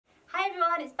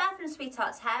everyone, it's Beth from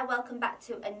Sweethearts Hair. Welcome back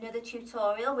to another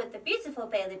tutorial with the beautiful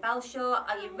Bailey Belshaw.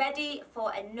 Are you ready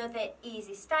for another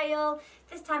easy style?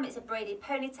 This time it's a braided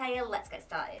ponytail. Let's get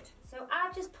started. So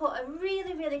I've just put a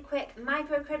really quick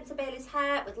micro crimp to Bailey's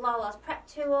hair with Lala's prep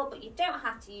tool, but you don't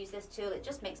have to use this tool. It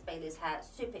just makes Bailey's hair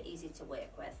super easy to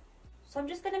work with. So I'm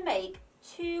just going to make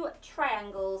 2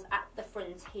 triangles at the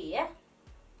front here.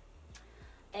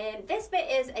 This bit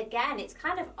is, again, it's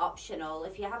kind of optional.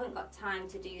 If you haven't got time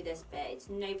to do this bit, it's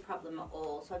no problem at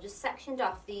all. So I've just sectioned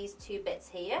off these 2 bits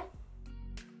here.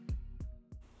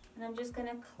 And I'm just going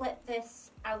to clip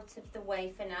this out of the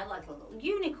way for now, like a little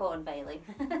unicorn, Bailey.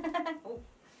 Oh.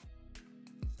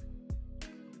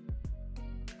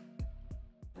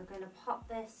 We're going to pop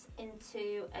this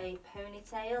into a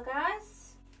ponytail,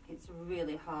 guys. It's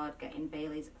really hard getting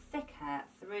Bailey's thick hair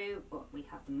through, but we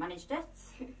have managed it.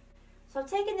 So I've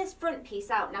taken this front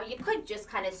piece out. Now you could just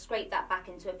kind of scrape that back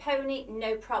into a pony,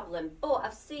 no problem. But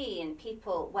I've seen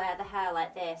people wear the hair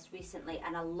like this recently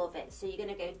and I love it. So you're going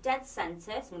to go dead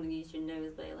centre. So I'm going to use your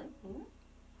nose, Bailey.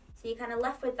 So you're kind of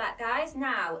left with that, guys.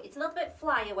 Now it's a little bit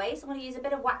flyaway, so I'm going to use a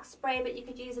bit of wax spray, but you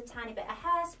could use a tiny bit of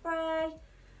hairspray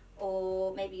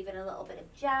or maybe even a little bit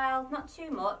of gel, not too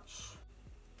much.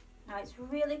 Now it's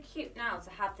really cute now to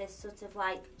have this sort of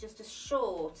like just a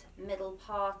short middle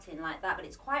parting like that, but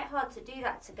it's quite hard to do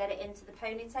that to get it into the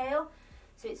ponytail.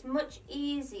 So it's much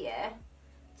easier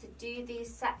to do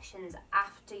these sections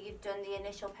after you've done the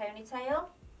initial ponytail.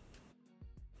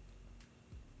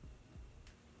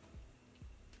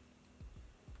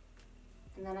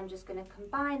 And then I'm just going to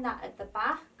combine that at the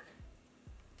back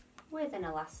with an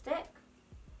elastic.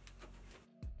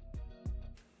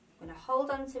 I'm going to hold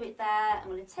on to it there, I'm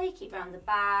going to take it round the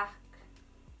back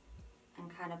and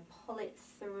kind of pull it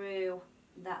through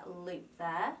that loop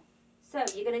there. So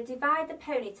you're going to divide the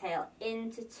ponytail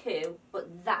into 2,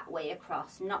 but that way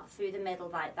across, not through the middle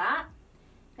like that.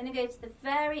 I'm going to go to the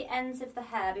very ends of the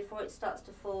hair before it starts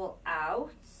to fall out,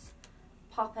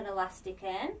 pop an elastic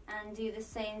in and do the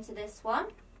same to this one.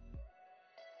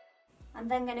 I'm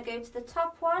then going to go to the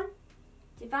top one,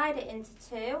 divide it into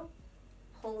 2,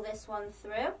 pull this one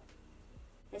through.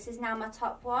 This is now my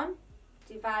top one,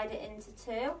 divide it into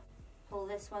 2, pull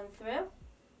this one through,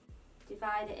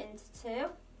 divide it into 2,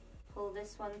 pull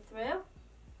this one through,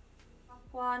 top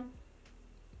one,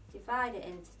 divide it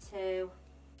into 2,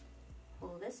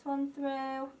 pull this one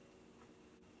through,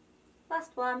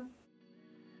 last one.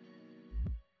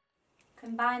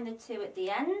 Combine the 2 at the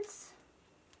ends,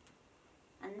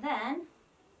 and then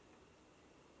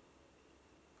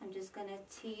I'm just going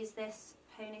to tease this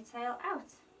ponytail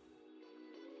out.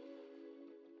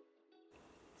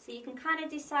 So you can kind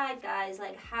of decide, guys,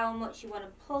 like how much you want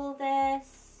to pull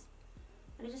this.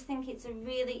 But I just think it's a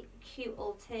really cute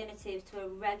alternative to a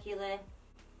regular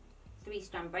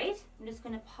 3-strand braid. I'm just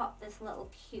going to pop this little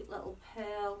cute little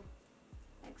pearl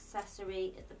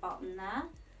accessory at the bottom there.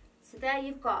 So there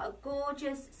you've got a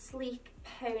gorgeous sleek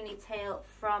ponytail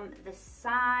from the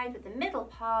side with the middle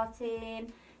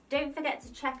parting. Don't forget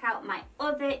to check out my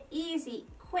other easy,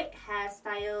 quick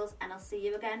hairstyles, and I'll see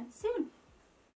you again soon.